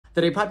The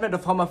Department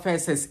of Home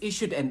Affairs has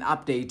issued an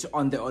update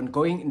on the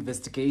ongoing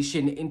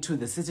investigation into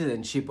the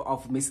citizenship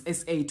of Miss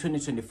SA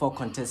 2024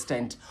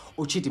 contestant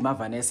Chidinma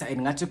Vanessa. Hi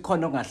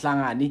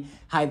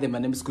there, my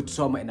name is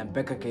Chidinma and I'm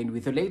back again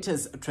with the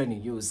latest trending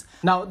news.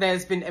 Now,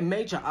 there's been a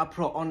major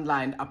uproar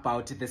online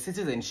about the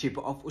citizenship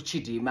of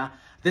Chidinma.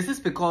 This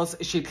is because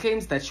she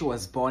claims that she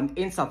was born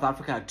in South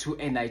Africa to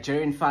a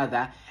Nigerian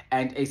father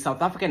and a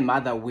South African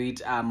mother with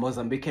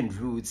Mozambican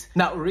roots.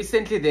 Now,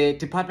 recently, the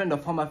Department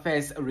of Home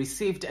Affairs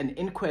received an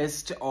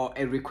inquest or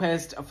a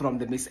request from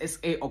the Miss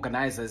SA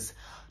organizers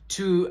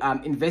to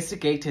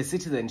investigate her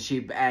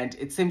citizenship, and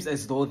it seems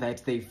as though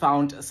that they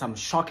found some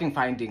shocking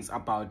findings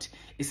about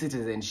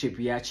citizenship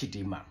via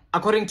Chidinma.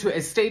 According to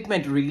a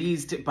statement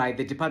released by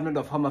the Department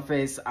of Home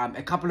Affairs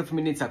a couple of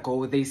minutes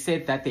ago, they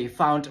said that they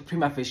found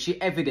prima facie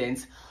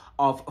evidence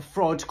of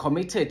fraud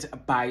committed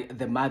by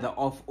the mother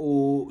of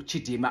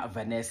Chidinma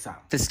Vanessa.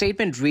 The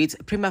statement reads,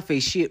 prima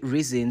facie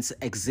reasons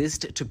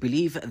exist to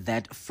believe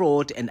that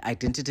fraud and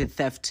identity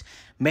theft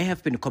may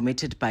have been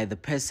committed by the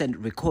person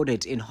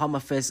recorded in Home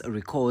Affairs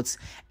records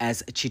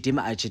as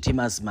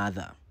Chidinma's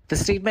mother. The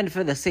statement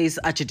further says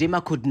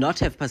Chidinma could not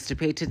have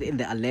participated in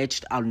the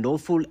alleged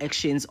unlawful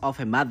actions of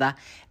her mother,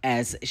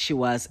 as she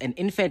was an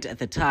infant at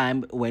the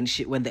time when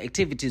the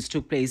activities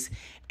took place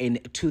in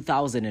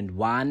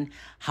 2001.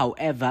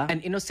 However,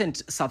 an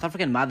innocent South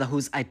African mother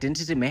whose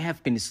identity may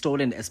have been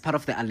stolen as part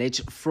of the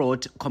alleged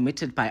fraud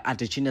committed by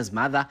Adetshina's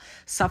mother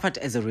suffered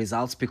as a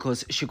result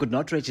because she could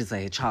not register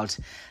her child.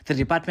 The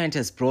department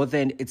has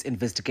broadened its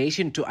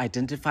investigation to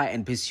identify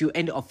and pursue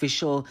any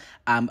officials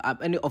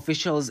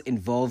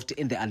involved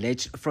in the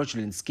alleged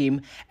fraudulent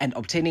scheme and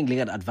obtaining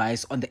legal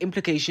advice on the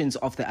implications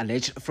of the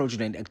alleged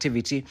fraudulent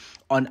activity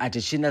on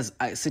Adetshina's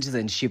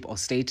citizenship or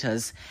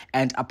status.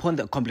 And upon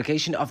the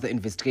complication of the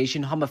investigation,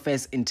 Home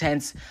Affairs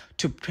intends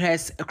to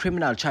press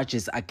criminal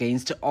charges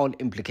against all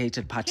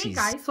implicated parties.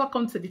 Hey guys,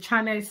 welcome to the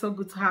channel. It's so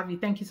good to have you.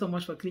 Thank you so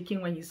much for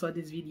clicking when you saw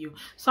this video.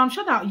 So I'm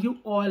sure that you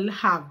all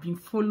have been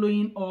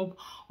following up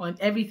on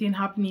everything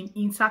happening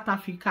in South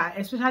Africa,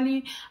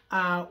 especially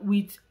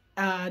with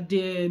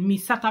the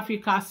Miss South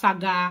Africa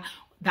saga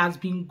that's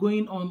been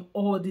going on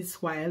all this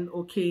while,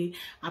 okay,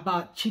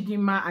 about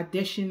Chidinma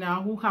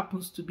Adetshina, who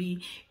happens to be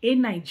a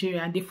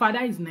Nigerian. The father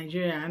is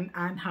Nigerian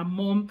and her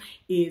mom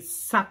is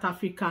South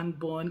African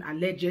born,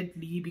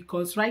 allegedly,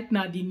 because right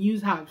now the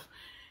news have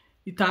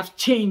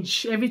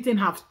changed, everything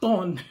have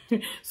turned.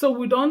 So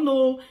we don't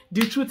know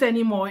the truth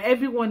anymore.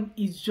 Everyone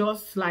is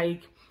just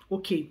like,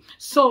 okay.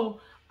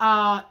 So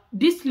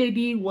this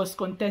lady was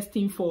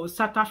contesting for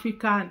South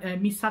African,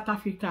 Miss South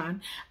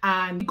African,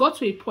 and it got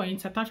to a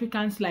point, South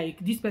Africans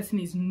like, this person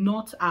is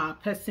not a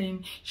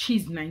person,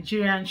 she's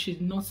Nigerian,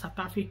 she's not South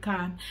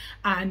African,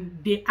 and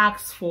they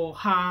asked for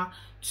her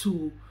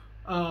to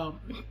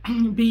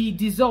be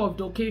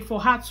dissolved, okay, for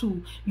her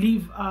to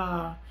leave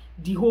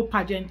the whole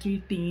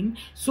pageantry thing.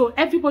 So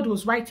everybody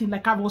was writing,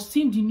 like I was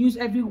seeing the news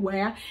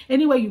everywhere.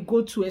 Anywhere you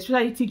go to,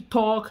 especially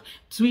TikTok,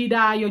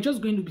 Twitter, you're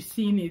just going to be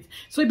seeing it.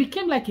 So it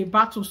became like a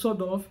battle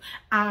sort of,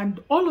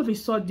 and all of a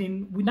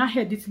sudden we now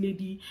heard this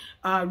lady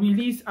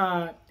release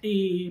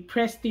a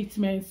press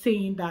statement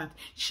saying that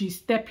she's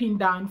stepping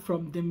down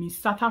from the Miss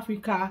South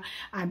Africa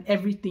and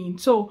everything.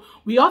 So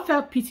we all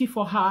felt pity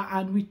for her,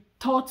 and we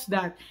thought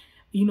that,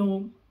 you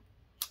know,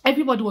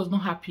 everybody was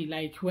not happy.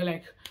 Like, we're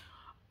like,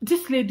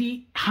 this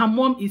lady, her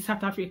mom is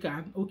South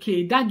African,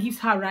 okay, that gives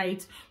her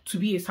right to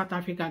be a South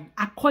African,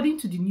 according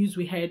to the news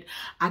we heard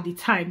at the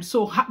time.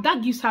 So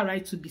that gives her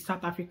right to be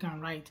South African,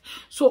 right?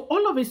 So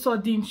all of a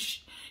sudden,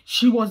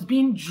 she was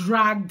being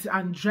dragged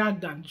and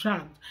dragged and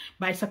dragged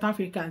by South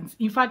Africans.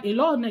 In fact, a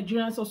lot of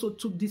Nigerians also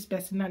took this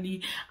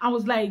personally. I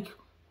was like,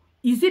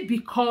 is it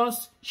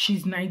because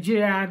she's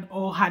Nigerian,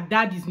 or her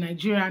dad is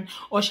Nigerian,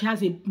 or she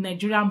has a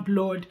Nigerian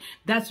blood?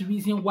 That's the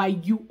reason why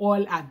you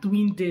all are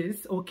doing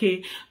this,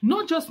 okay?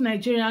 Not just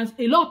Nigerians,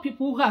 a lot of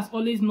people who has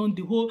always known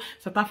the whole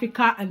South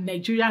Africa and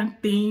Nigerian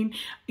thing,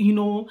 you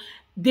know,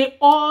 they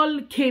all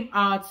came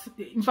out.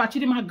 In fact,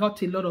 Chidinma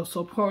got a lot of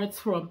support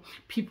from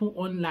people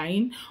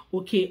online,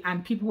 okay,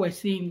 and people were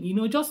saying, you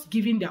know, just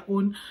giving their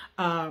own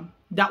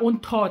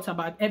thoughts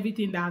about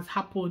everything that has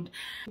happened.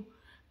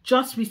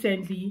 Just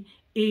recently,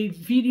 a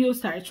video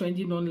started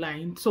trending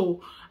online.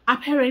 So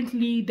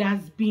apparently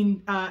there's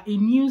been a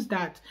news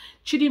that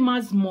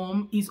Chidinma's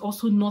mom is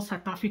also not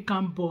South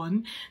African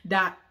born,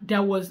 that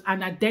there was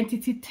an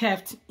identity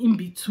theft in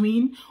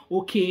between,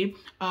 okay,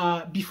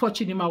 before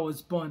Chidinma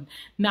was born.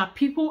 Now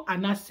people are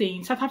not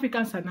saying, South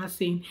Africans are not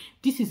saying,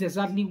 this is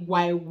exactly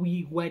why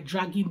we were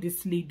dragging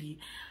this lady.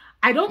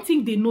 I don't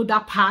think they know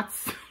that part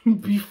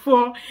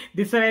before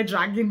they started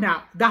dragging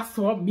her. That's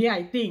what me,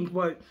 I think.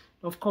 But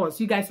of course,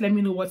 you guys let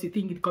me know what you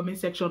think in the comment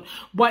section.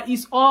 But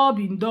it's all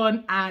been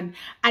done, and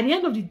at the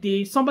end of the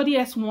day, somebody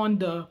else won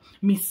the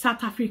Miss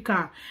South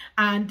Africa,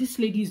 and this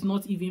lady is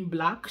not even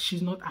black,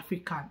 she's not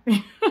African.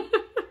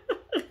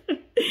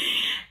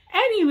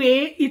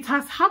 anyway, it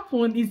has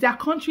happened. It's their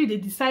country. They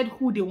decide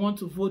who they want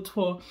to vote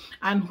for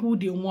and who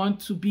they want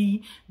to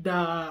be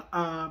the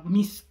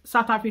Miss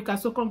South Africa.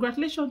 So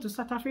congratulations to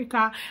South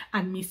Africa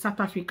and Miss South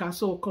Africa.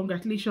 So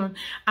congratulations.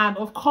 And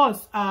of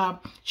course,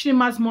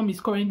 Chidinma's mom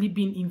is currently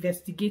being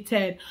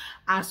investigated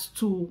as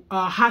to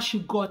how she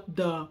got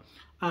the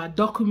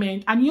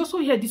document. And you also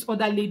hear this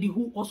other lady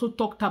who also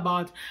talked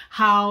about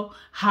how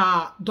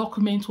her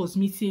document was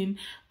missing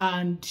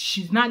and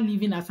she's not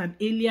living as an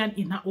alien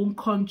in her own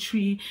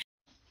country.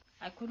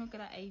 I couldn't get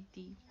an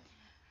ID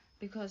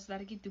because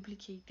that get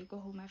duplicate to go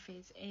home my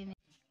face. And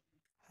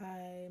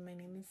hi, my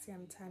name is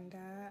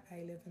Tanda.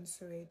 I live in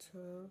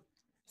Soweto.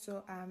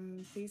 So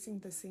I'm facing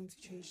the same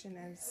situation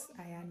as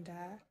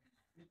Ayanda,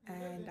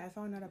 and I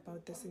found out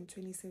about this in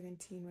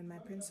 2017 when my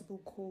principal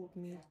called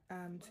me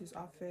to his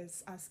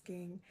office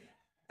asking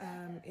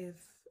if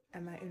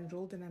am I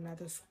enrolled in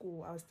another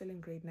school. I was still in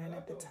grade 9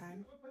 at the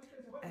time,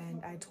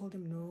 and I told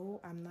him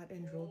no, I'm not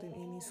enrolled in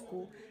any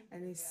school.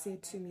 And he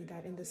said to me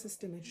that in the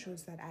system it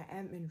shows that I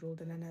am enrolled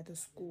in another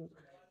school.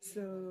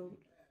 So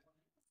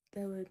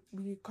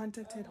we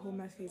contacted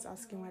Home Affairs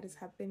asking what is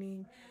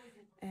happening,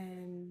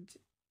 and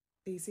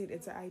they said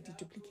it's an ID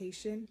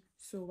duplication.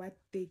 So what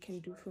they can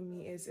do for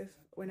me is, if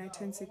when I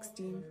turn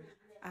 16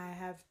 I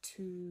have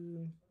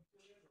to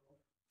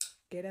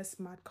get a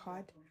smart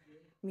card,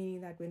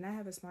 meaning that when I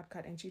have a smart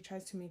card and she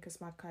tries to make a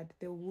smart card,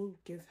 they will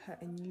give her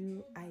a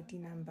new ID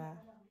number.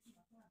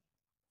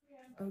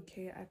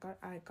 Okay,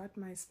 I got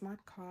my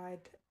smart card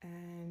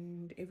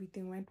and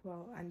everything went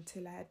well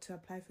until I had to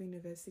apply for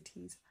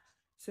universities.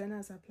 So when I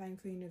was applying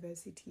for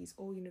universities,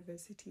 all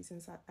universities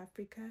in South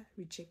Africa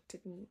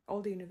rejected me.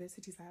 All the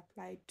universities I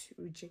applied to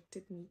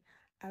rejected me.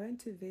 I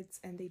went to VITS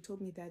and they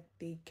told me that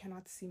they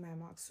cannot see my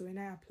marks. So when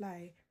I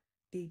apply,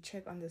 they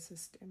check on the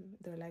system.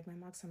 They're like, my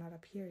marks are not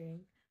appearing.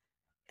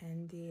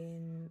 And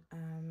then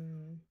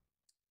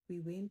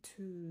we went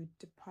to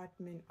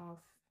Department of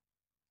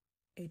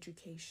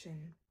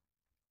Education.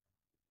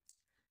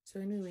 So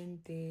when we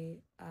went there,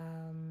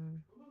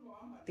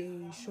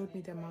 they showed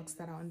me the marks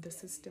that are on the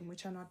system,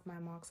 which are not my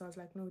marks. I was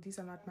like, no, these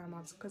are not my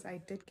marks, because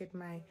I did get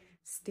my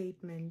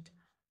statement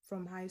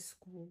from high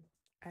school.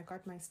 I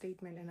got my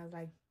statement and I was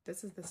like,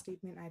 this is the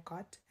statement I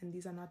got and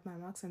these are not my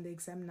marks, and the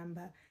exam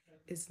number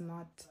is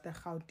not the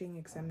Gauteng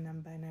exam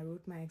number, and I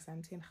wrote my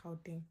exams in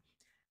Gauteng.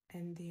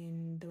 And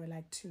then they were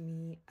like to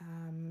me,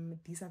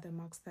 these are the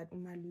marks that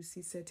Uma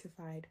Lucy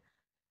certified.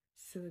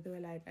 So they were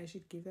like, I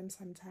should give them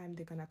some time.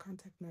 They're gonna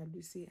contact my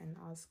Lucy and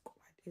ask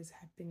what is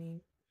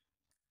happening.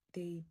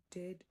 They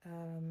did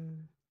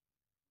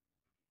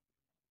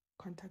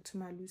contact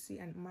my Lucy,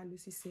 and my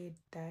Lucy said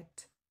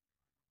that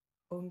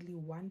only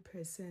one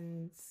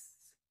person's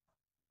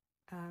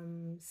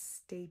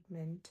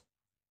statement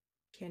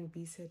can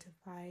be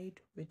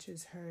certified, which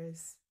is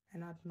hers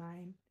and not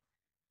mine.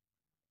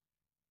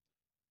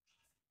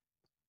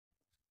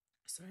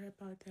 Sorry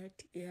about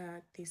that.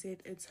 Yeah, they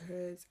said it's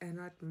hers and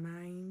not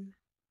mine.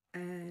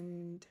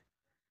 And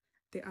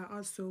they are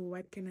also,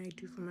 what can I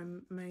do for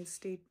my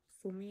state,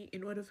 for me,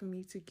 in order for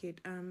me to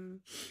get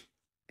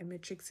a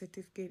matric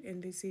certificate?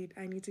 And they said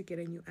I need to get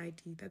a new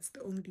ID. That's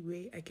the only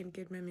way I can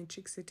get my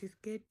matric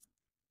certificate.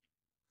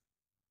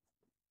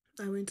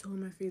 I went to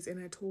Home Affairs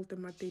and I told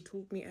them what they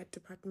told me at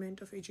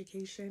Department of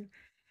Education.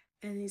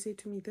 And they said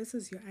to me, this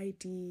is your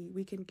ID.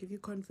 We can give you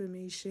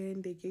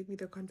confirmation. They gave me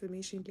the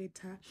confirmation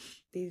letter.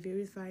 They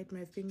verified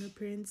my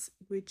fingerprints,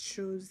 which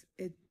shows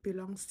it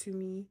belongs to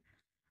me.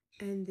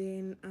 And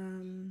then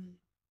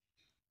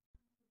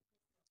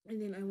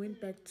I went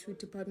back to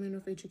Department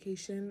of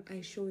Education.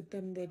 I showed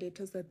them the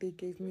letters that they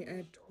gave me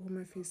at Home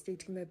Affairs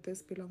stating that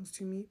this belongs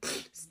to me.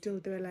 Still,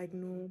 they were like,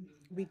 no,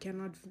 we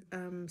cannot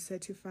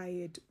certify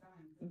it.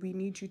 We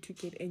need you to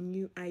get a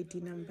new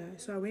ID number.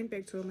 So I went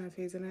back to Home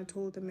Affairs and I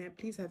told them, may I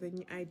please have a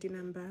new ID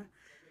number?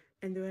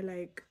 And they were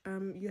like,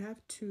 you have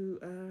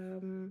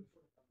to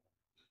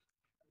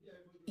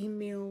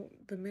email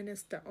the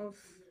Minister of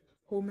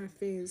Home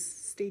Affairs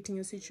stating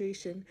your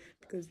situation,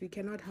 because we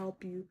cannot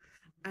help you.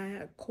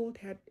 I called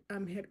head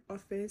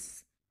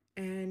office,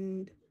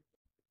 and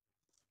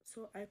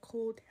so I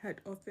called head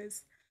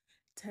office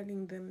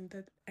telling them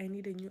that I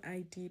need a new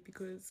ID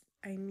because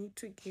I need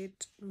to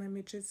get my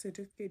matric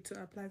certificate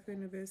to apply for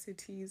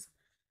universities.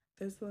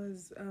 This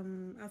was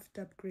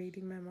after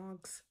upgrading my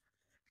marks,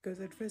 because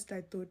at first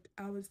I thought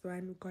I was the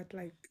one who got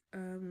like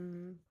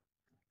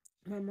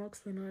my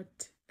marks were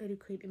not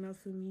adequate enough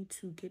for me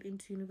to get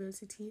into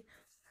university,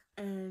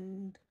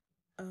 and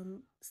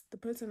the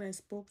person I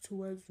spoke to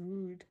was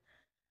rude.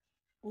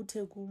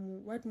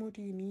 Utegumu, what more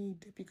do you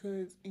need?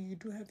 Because you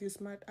do have your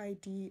smart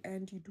ID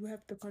and you do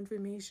have the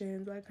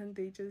confirmations. Why can't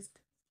they just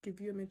give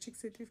you a matric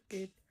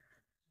certificate?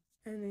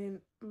 And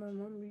then my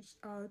mom reached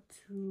out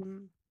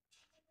to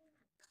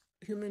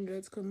Human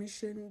Rights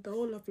Commission the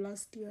whole of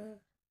last year.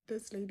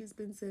 This lady's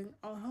been saying,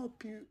 I'll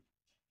help you.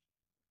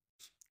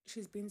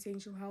 She's been saying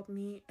she'll help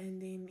me,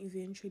 and then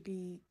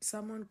eventually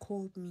someone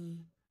called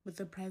me with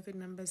a private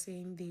number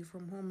saying they're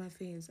from Home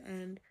Affairs,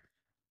 and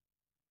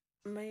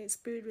my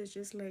spirit was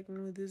just like,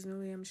 no, there's no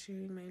way I'm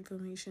sharing my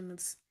information.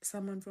 It's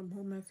someone from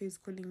Home Affairs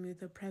calling me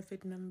with a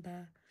private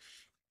number.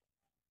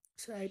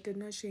 So I did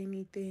not share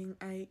anything.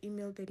 I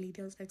emailed the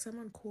lady. I was like,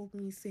 someone called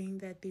me saying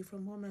that they're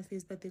from Home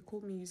Affairs, but they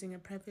called me using a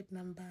private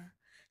number.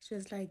 She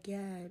was like,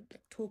 yeah,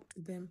 talk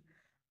to them.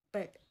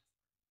 But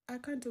I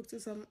can't talk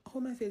to some.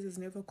 Home Affairs has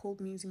never called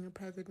me using a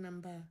private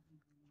number.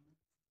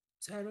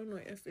 So I don't know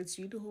if it's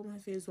really Home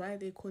Affairs. Why are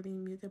they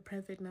calling me with a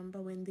private number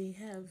when they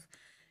have,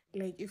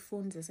 like, if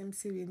phones are some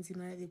serious, you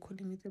know, why are they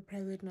calling me with a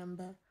private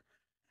number?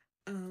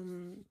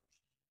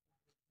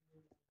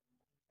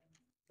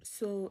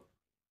 So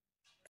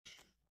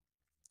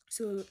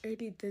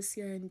early this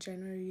year in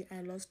January,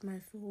 I lost my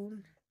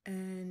phone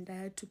and I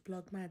had to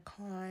block my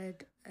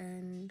card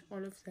and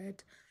all of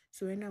that.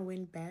 So when I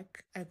went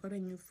back, I got a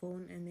new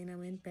phone, and then I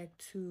went back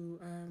to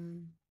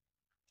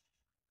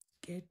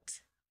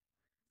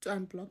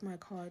unblock my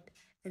card,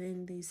 and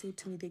then they said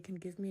to me they can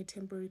give me a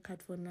temporary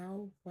card for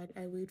now while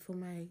I wait for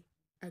my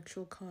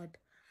actual card.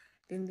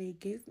 Then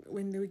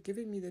when they were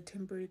giving me the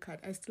temporary card,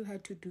 I still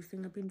had to do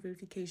fingerprint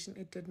verification.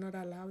 It did not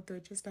allow. They were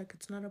just like,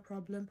 it's not a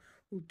problem,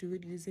 we'll do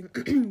it using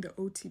the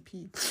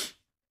OTP.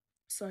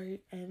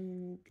 Sorry,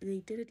 and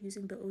they did it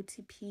using the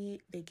OTP.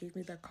 They gave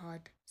me the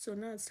card. So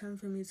now it's time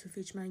for me to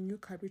fetch my new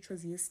card, which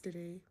was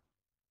yesterday.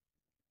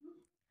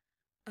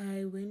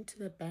 I went to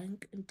the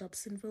bank in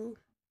Dobsonville,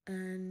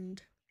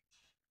 and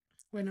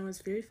when I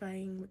was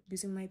verifying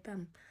using my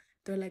thumb,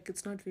 they're like,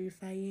 it's not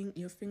verifying,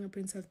 your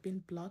fingerprints have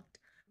been blocked,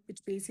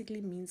 which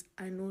basically means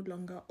I no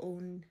longer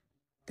own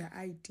the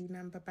ID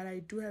number. But I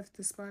do have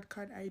the smart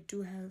card. I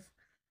do have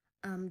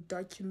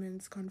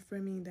documents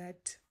confirming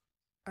that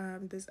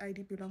this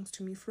ID belongs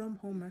to me from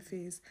Home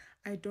Affairs.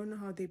 I don't know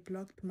how they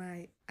blocked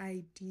my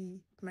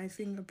ID, my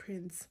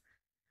fingerprints,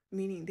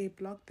 meaning they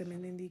blocked them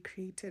and then they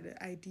created an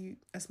ID,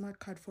 a smart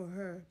card for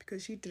her,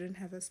 because she didn't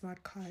have a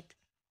smart card.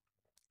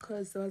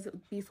 Because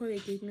before they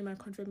gave me my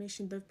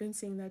confirmation, they've been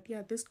saying that,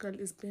 yeah, this girl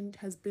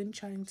has been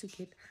trying to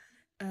get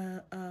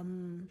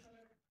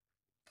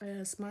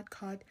a smart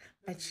card,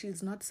 but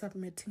she's not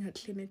submitting her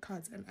clinic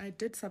cards. And I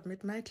did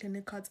submit my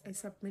clinic cards. I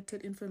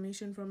submitted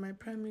information from my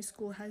primary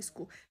school, high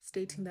school,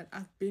 stating that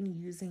I've been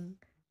using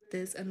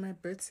this, and my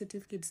birth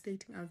certificate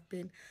stating I've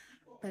been.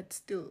 But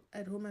still,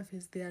 at Home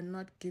Affairs, they are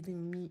not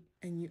giving me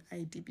a new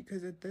ID,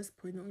 because at this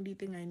point, the only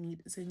thing I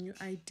need is a new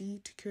ID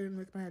to carry on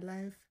with my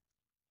life.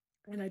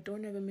 And I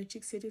don't have a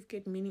matric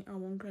certificate, meaning I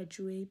won't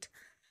graduate.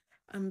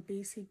 I'm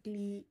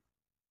basically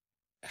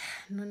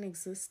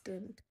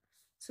non-existent.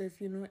 So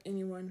if you know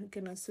anyone who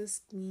can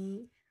assist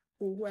me,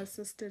 or who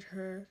assisted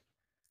her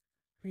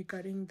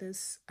regarding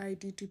this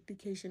ID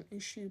duplication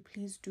issue,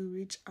 please do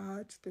reach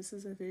out. This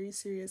is a very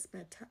serious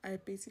matter. I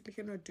basically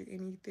cannot do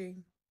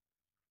anything.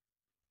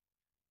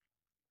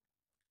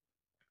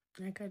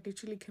 Like, I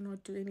literally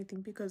cannot do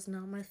anything, because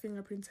now my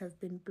fingerprints have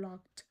been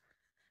blocked.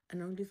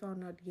 And I only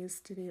found out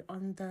yesterday,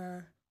 on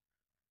the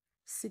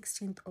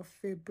 16th of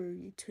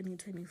February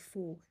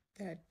 2024,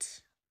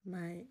 that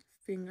my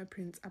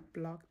fingerprints are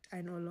blocked.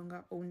 I no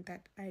longer own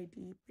that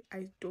ID.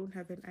 I don't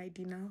have an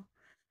ID now.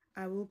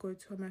 I will go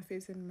to Home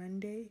Affairs on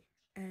Monday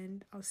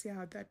and I'll see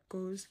how that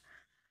goes.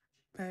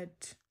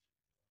 But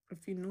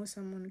if you know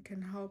someone who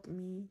can help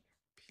me,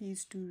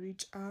 please do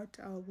reach out.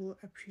 I will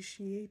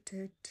appreciate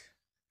it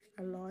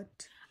a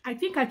lot. I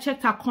think I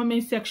checked her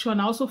comment section.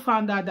 I also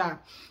found out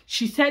that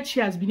she said she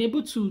has been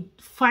able to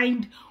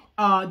find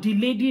the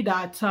lady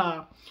that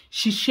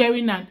she's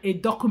sharing a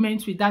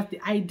document with, that's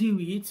the ID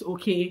with,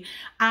 okay,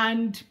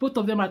 and both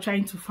of them are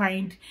trying to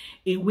find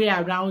a way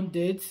around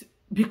it,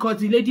 because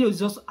the lady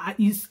is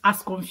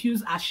as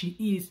confused as she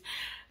is.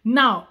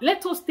 Now,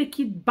 let us take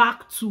it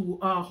back to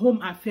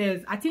Home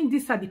Affairs. I think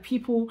these are the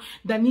people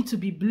that need to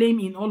be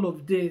blamed in all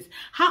of this.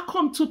 How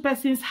come two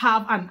persons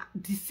have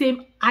the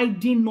same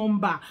ID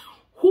number?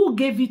 Who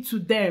gave it to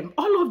them?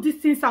 All of these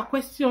things are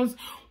questions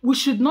we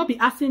should not be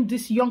asking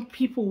these young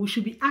people. We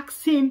should be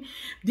asking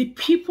the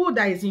people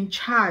that is in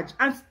charge,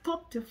 and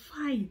stop the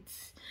fight.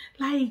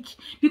 Like,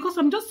 because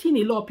I'm just seeing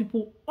a lot of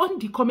people on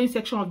the comment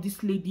section of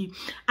this lady,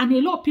 and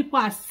a lot of people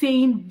are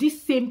saying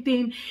this same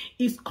thing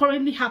is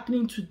currently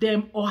happening to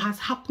them, or has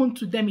happened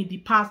to them in the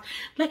past.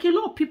 Like, a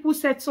lot of people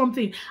said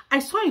something. I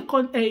saw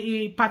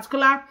a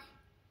particular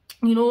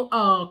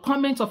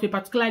comment of a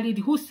particular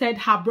lady who said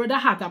her brother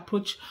had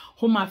approached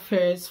Home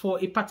Affairs for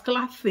a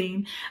particular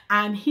thing,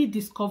 and he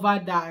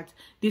discovered that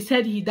they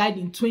said he died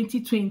in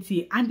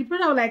 2020, and the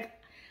brother was like,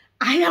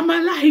 I am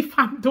alive,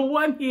 I'm the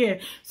one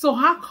here. So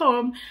how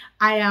come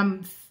I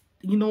am,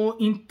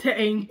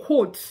 in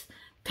quotes,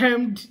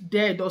 termed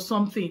dead or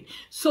something?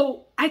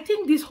 So I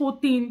think this whole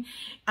thing,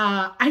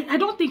 I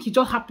don't think it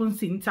just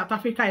happens in South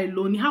Africa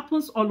alone. It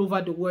happens all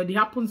over the world. It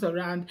happens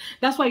around.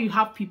 That's why you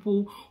have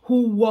people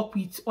who work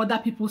with other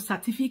people's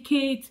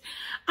certificates,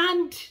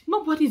 and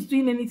nobody's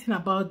doing anything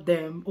about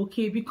them,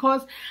 okay?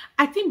 Because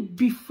I think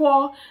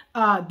before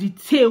the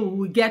tail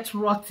will get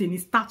rotten,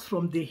 it starts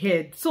from the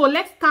head. So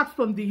let's start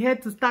from the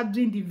head to start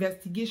doing the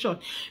investigation,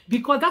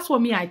 because that's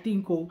what I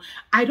think.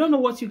 I don't know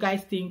what you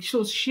guys think.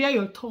 So share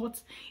your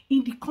thoughts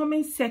in the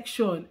comment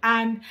section.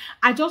 And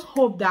I just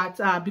hope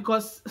that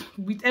because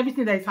with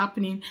everything that is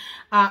happening,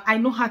 I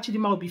know how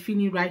Chidinma will be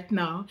feeling right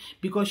now,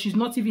 because she's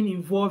not even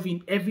involved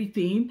in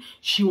everything.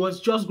 She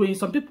was just going.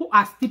 Some people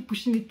are still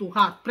pushing it to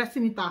her,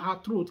 pressing it at her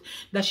throat,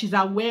 that she's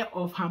aware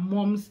of her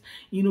mom's,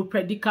 you know,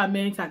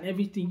 predicament and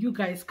everything. You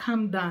guys,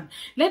 calm down.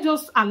 Let's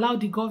just allow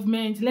the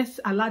government, let's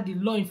allow the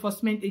law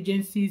enforcement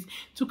agencies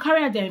to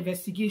carry out their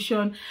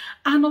investigation.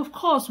 And of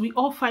course, we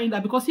all find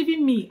that, because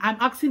even me, I'm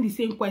asking the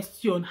same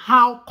question: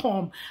 how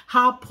come?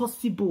 How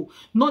possible?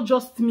 Not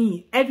just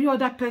me, every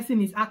other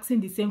person is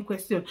asking the same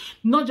question.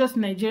 Not just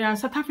Nigerians,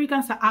 South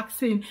Africans are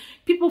asking,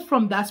 people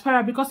from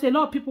diaspora, because a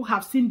lot of people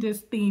have seen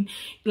this thing.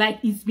 Like,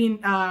 it's been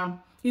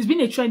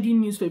a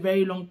trending news for a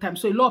very long time.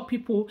 So a lot of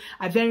people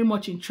are very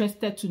much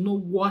interested to know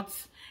what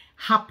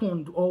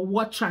happened or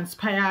what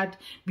transpired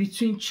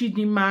between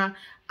Chidinma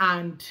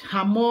and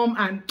her mom,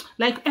 and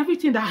like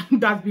everything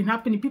that's been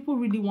happening. People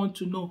really want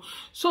to know.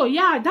 So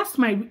yeah, that's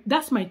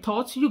my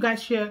thoughts. You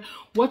guys share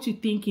what you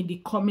think in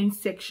the comment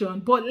section,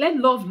 but let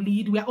love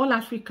lead. We are all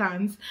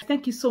Africans.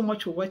 Thank you so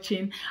much for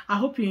watching. I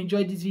hope you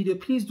enjoyed this video.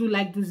 Please do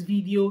like this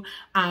video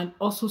and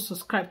also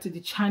subscribe to the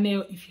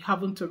channel if you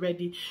haven't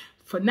already.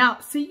 For now,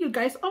 see you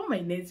guys on my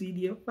next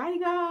video. Bye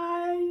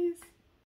guys.